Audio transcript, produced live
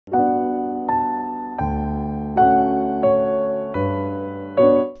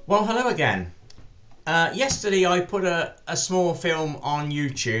Well, hello again. Yesterday I put a small film on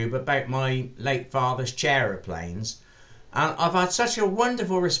YouTube about my late father's chair-aeroplanes, and I've had such a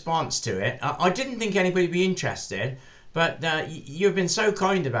wonderful response to it. I didn't think anybody would be interested, but you've been so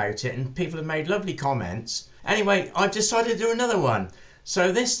kind about it and people have made lovely comments. Anyway, I've decided to do another one.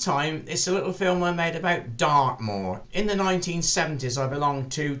 So this time it's a little film I made about Dartmoor. In the 1970s I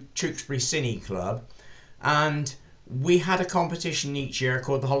belonged to Tewkesbury Cine Club, and we had a competition each year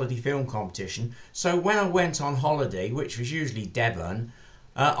called the Holiday Film Competition. So when I went on holiday, which was usually Devon,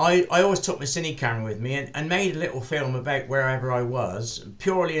 I always took my cine camera with me and made a little film about wherever I was,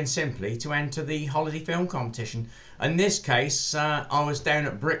 purely and simply to enter the Holiday Film Competition. In this case, I was down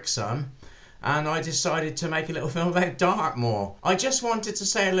at Brixham, and I decided to make a little film about Dartmoor. I just wanted to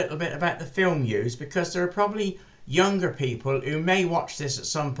say a little bit about the film used, because there are probably younger people who may watch this at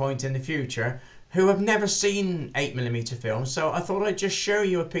some point in the future who have never seen 8mm film, so I thought I'd just show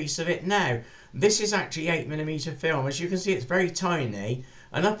you a piece of it now. This is actually 8mm film. As you can see, it's very tiny,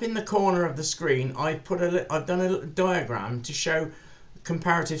 and up in the corner of the screen I've done a little diagram to show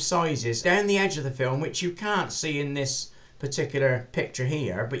comparative sizes. Down the edge of the film, which you can't see in this particular picture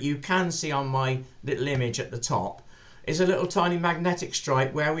here, but you can see on my little image at the top, is a little tiny magnetic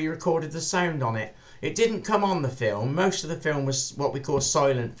stripe where we recorded the sound on it. It didn't come on the film. Most of the film was what we call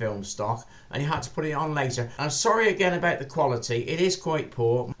silent film stock, and you had to put it on later. I'm sorry again about the quality. It is quite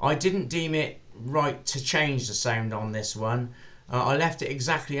poor. I didn't deem it right to change the sound on this one. I left it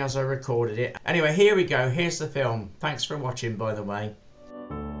exactly as I recorded it. Anyway, here we go. Here's the film. Thanks for watching, by the way.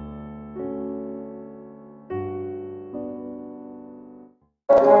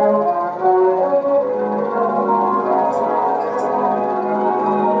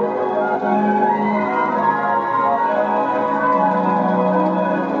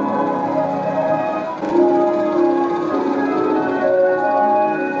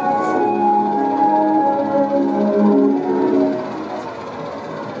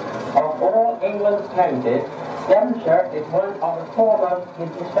 Counties, Devonshire is one of the foremost in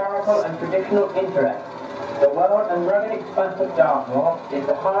historical and traditional interest. The wild and rugged expanse of Dartmoor is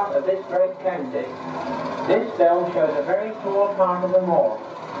the heart of this great county. This film shows a very small part of the moor.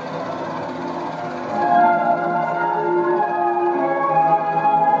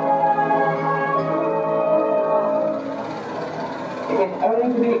 It is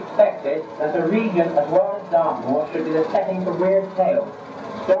only to be expected that a region as well as Dartmoor should be the setting for weird tales.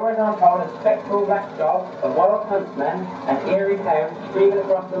 Stories are told of spectral black dogs, of wild huntsmen, and eerie hounds streaming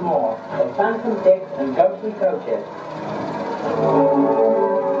across the moor, of phantom pigs and ghostly coaches.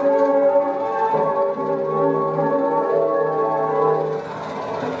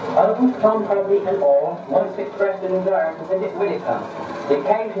 Uncle Tom Hobby and all once expressed a desire to visit Winnicombe. The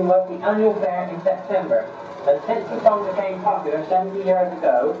occasion was the annual fair in September, and since the song became popular 70 years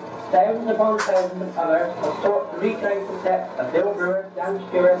ago, thousands upon thousands of others have sought to retrace the steps of Bill Brewer, Dan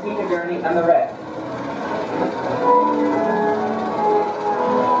Stewart, Peter Gurney and the rest.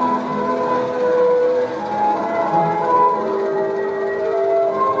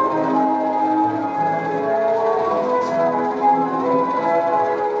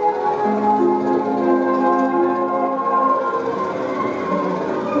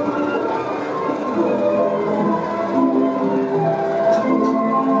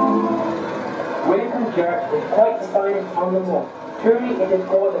 Church is quite the finest on the moor. Truly it is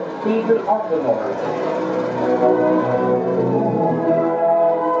called the Cathedral of the Moor.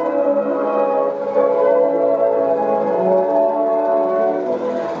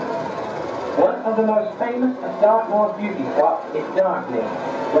 One of the most famous of Dartmoor's beauty spots is Dartmoor,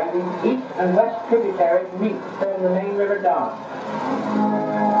 where the east and west tributaries meet to form the main river Dart.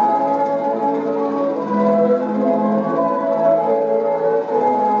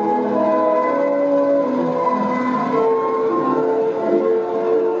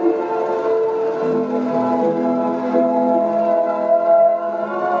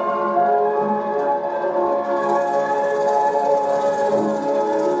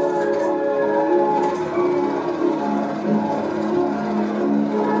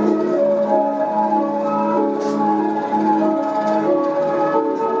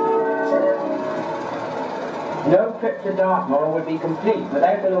 No trip to Dartmoor would be complete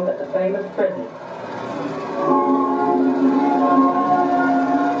without a look at the famous prison.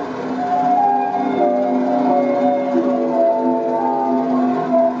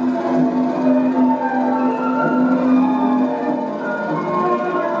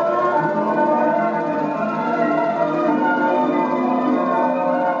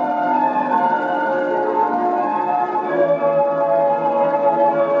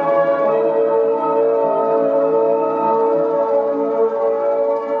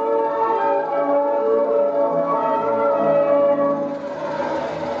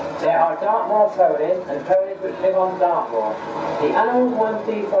 ponies and ponies which live on Dartmoor. The animals one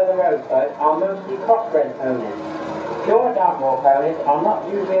sees by the roadside are mostly crossbred ponies. Pure Dartmoor ponies are not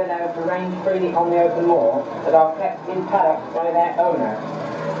usually allowed to range freely on the open moor, but are kept in paddocks by their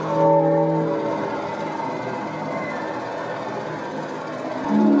owner.